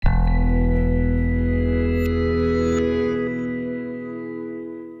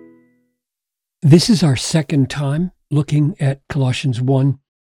This is our second time looking at Colossians 1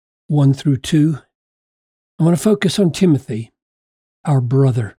 through 2. I want to focus on Timothy, our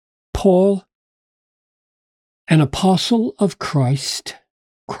brother. Paul, an apostle of Christ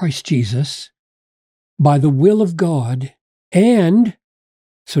Jesus, by the will of God, and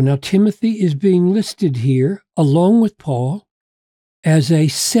so now Timothy is being listed here, along with Paul, as a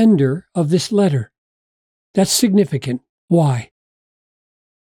sender of this letter. That's significant. Why?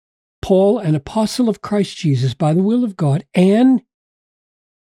 Paul, an apostle of Christ Jesus, by the will of God, and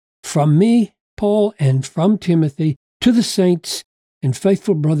from me, Paul, and from Timothy, to the saints and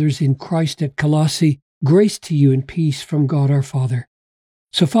faithful brothers in Christ at Colossae, grace to you and peace from God our Father.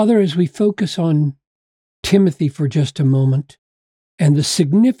 So, Father, as we focus on Timothy for just a moment, and the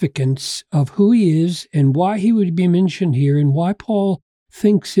significance of who he is and why he would be mentioned here, and why Paul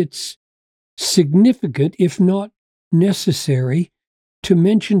thinks it's significant, if not necessary, to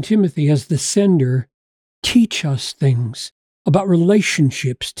mention Timothy as the sender, teach us things about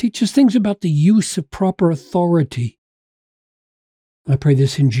relationships, teach us things about the use of proper authority. I pray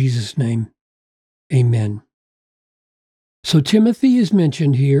this in Jesus' name. Amen. So Timothy is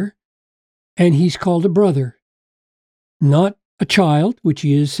mentioned here, and he's called a brother, not a child, which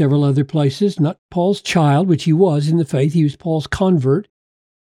he is several other places, not Paul's child, which he was in the faith. He was Paul's convert.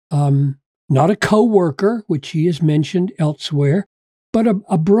 Not a co-worker, which he is mentioned elsewhere, but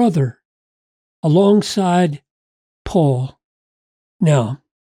a brother alongside Paul. Now,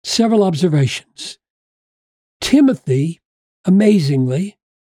 several observations. Timothy, amazingly,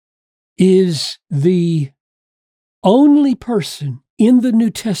 is the only person in the New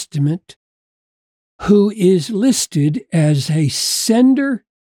Testament who is listed as a sender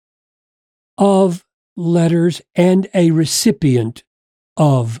of letters and a recipient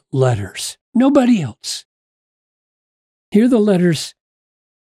of letters. Nobody else. Here are the letters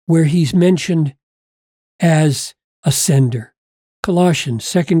where he's mentioned as a sender. Colossians,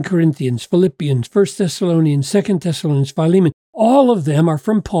 2 Corinthians, Philippians, 1 Thessalonians, 2 Thessalonians, Philemon. All of them are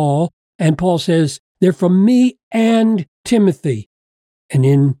from Paul, and Paul says, they're from me and Timothy. And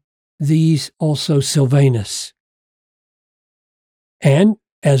in these also Silvanus. And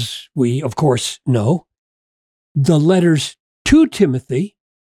as we, of course, know, the letters to Timothy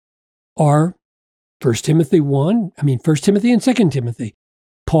are 1 Timothy and 2 Timothy.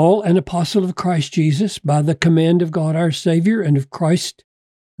 Paul, an apostle of Christ Jesus, by the command of God our Savior and of Christ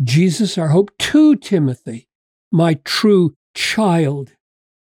Jesus our hope, to Timothy, my true child.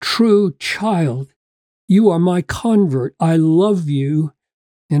 You are my convert. I love you,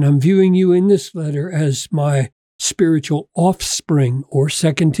 and I'm viewing you in this letter as my spiritual offspring. Or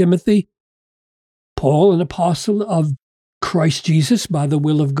 2 Timothy, Paul, an apostle of Christ Jesus, by the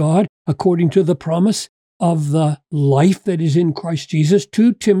will of God, according to the promise of the life that is in Christ Jesus,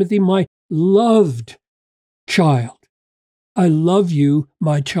 to Timothy, my loved child. I love you,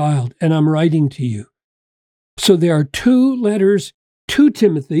 my child, and I'm writing to you. So there are 2 letters to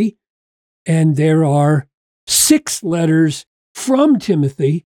Timothy, and there are 6 letters from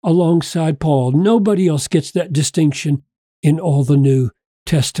Timothy alongside Paul. Nobody else gets that distinction in all the New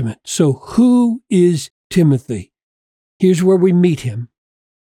Testament. So who is Timothy? Here's where we meet him.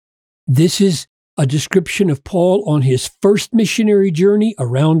 This is a description of Paul on his first missionary journey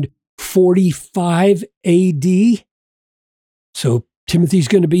around 45 AD. So Timothy's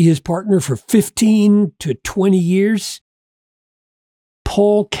going to be his partner for 15 to 20 years.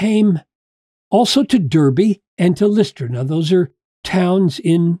 Paul came also to Derbe and to Lystra. Now, those are towns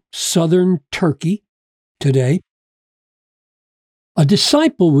in southern Turkey today. A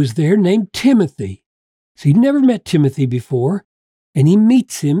disciple was there named Timothy. So he'd never met Timothy before, and he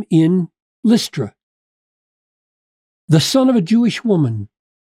meets him in Lystra. The son of a Jewish woman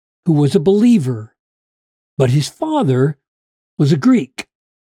who was a believer, but his father was a Greek.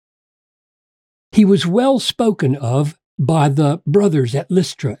 He was well spoken of by the brothers at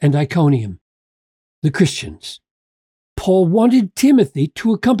Lystra and Iconium, the Christians. Paul wanted Timothy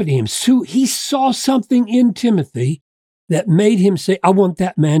to accompany him. So he saw something in Timothy that made him say, I want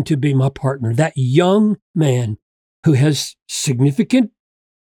that man to be my partner, that young man who has significant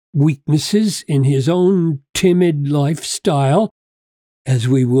weaknesses in his own timid lifestyle, as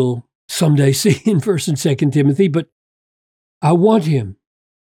we will someday see in 1 and 2 Timothy, but I want him.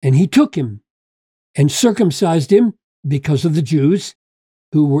 And he took him and circumcised him because of the Jews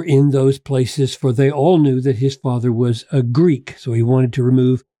who were in those places, for they all knew that his father was a Greek. So he wanted to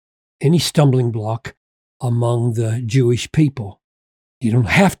remove any stumbling block among the Jewish people. You don't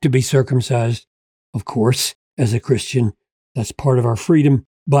have to be circumcised, of course, as a Christian. That's part of our freedom,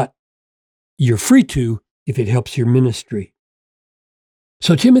 but you're free to if it helps your ministry.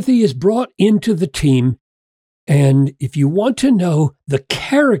 So Timothy is brought into the team, and if you want to know the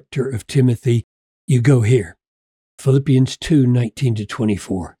character of Timothy, you go here. Philippians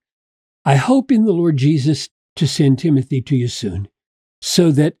 2:19-24. I hope in the Lord Jesus to send Timothy to you soon,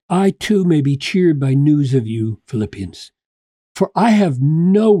 so that I too may be cheered by news of you, Philippians. For I have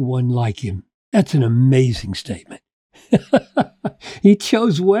no one like him. That's an amazing statement. He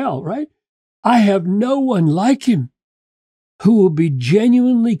chose well, right? I have no one like him who will be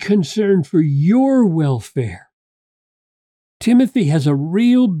genuinely concerned for your welfare. Timothy has a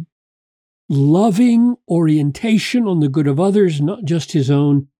real loving orientation on the good of others, not just his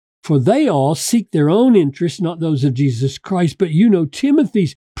own, for they all seek their own interests, not those of Jesus Christ. But you know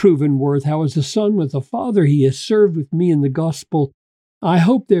Timothy's proven worth, how as a son with a father he has served with me in the gospel. I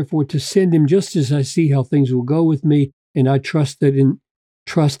hope, therefore, to send him just as I see how things will go with me, and I trust in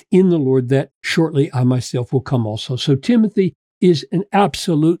the Lord that shortly I myself will come also. So Timothy is an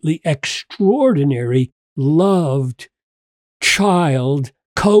absolutely extraordinary, loved child,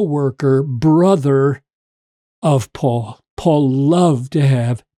 co-worker, brother of Paul. Paul loved to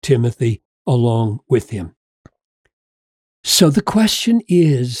have Timothy along with him. So the question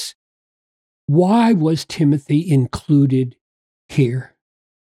is, why was Timothy included here?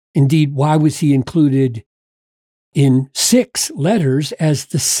 Indeed, why was he included in 6 letters as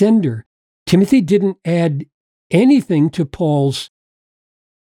the sender? Timothy didn't add anything to Paul's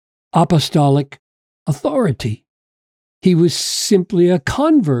apostolic authority. He was simply a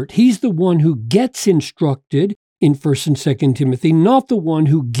convert. He's the one who gets instructed in 1st and 2nd Timothy, not the one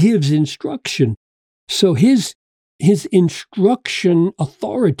who gives instruction. So his instruction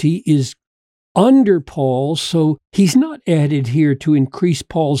authority is under Paul, so he's not added here to increase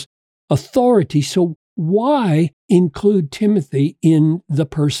Paul's authority. So why include Timothy in the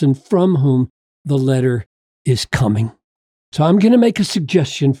person from whom the letter is coming? So I'm going to make a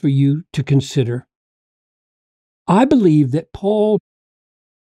suggestion for you to consider. I believe that Paul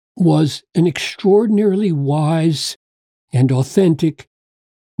was an extraordinarily wise and authentic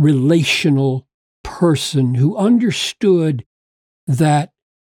relational person who understood that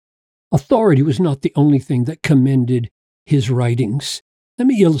authority was not the only thing that commended his writings. Let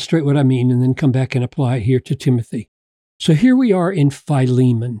me illustrate what I mean and then come back and apply it here to Timothy. So here we are in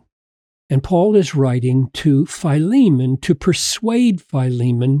Philemon, and Paul is writing to Philemon to persuade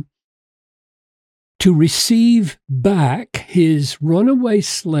Philemon to receive back his runaway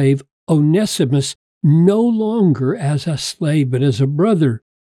slave Onesimus no longer as a slave but as a brother.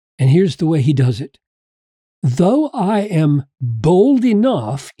 And here's the way he does it. Though I am bold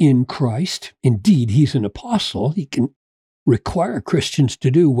enough in Christ, indeed, he's an apostle, he can require Christians to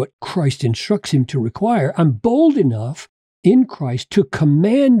do what Christ instructs him to require. I'm bold enough in Christ to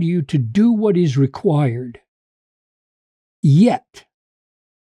command you to do what is required. Yet,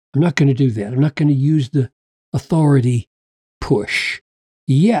 I'm not going to do that. I'm not going to use the authority push.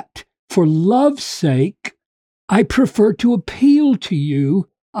 Yet, for love's sake, I prefer to appeal to you,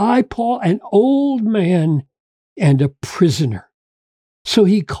 I, Paul, an old man and a prisoner. So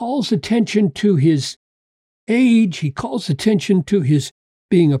he calls attention to his age, he calls attention to his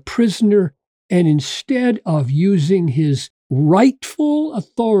being a prisoner, and instead of using his rightful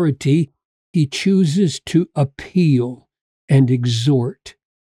authority, he chooses to appeal and exhort.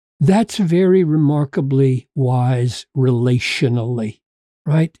 That's very remarkably wise relationally,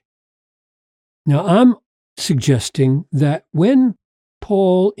 right? Now, I'm suggesting that when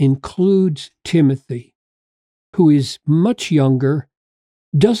Paul includes Timothy, who is much younger,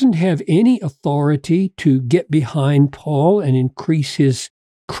 doesn't have any authority to get behind Paul and increase his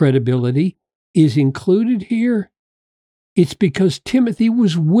credibility, is included here, it's because Timothy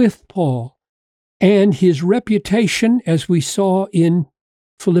was with Paul, and his reputation, as we saw in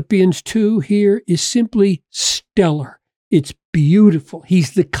Philippians 2 here, is simply stellar. It's beautiful.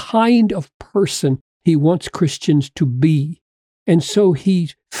 He's the kind of person he wants Christians to be. And so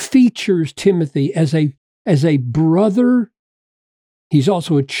he features Timothy as a brother. He's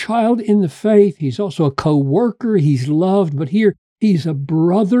also a child in the faith. He's also a co-worker. He's loved. But here he's a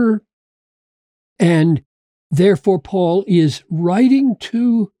brother. And therefore, Paul is writing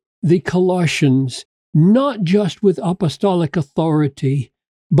to the Colossians not just with apostolic authority,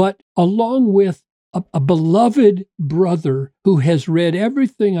 but along with a beloved brother who has read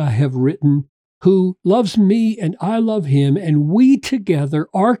everything I have written, who loves me and I love him, and we together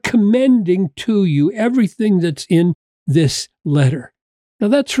are commending to you everything that's in this letter. Now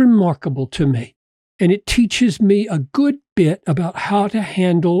that's remarkable to me, and it teaches me a good bit about how to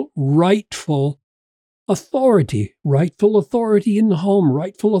handle rightful authority in the home,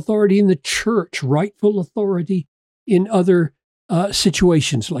 rightful authority in the church, rightful authority in other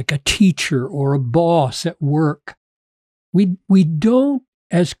situations like a teacher or a boss at work. We don't,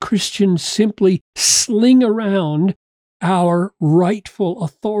 as Christians, simply sling around our rightful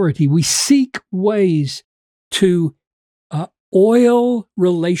authority. We seek ways to oil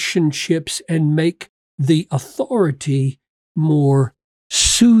relationships and make the authority more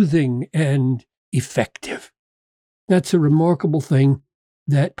soothing and effective. That's a remarkable thing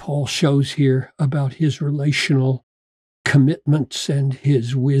that Paul shows here about his relational commitments and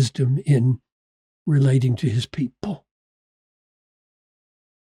his wisdom in relating to his people.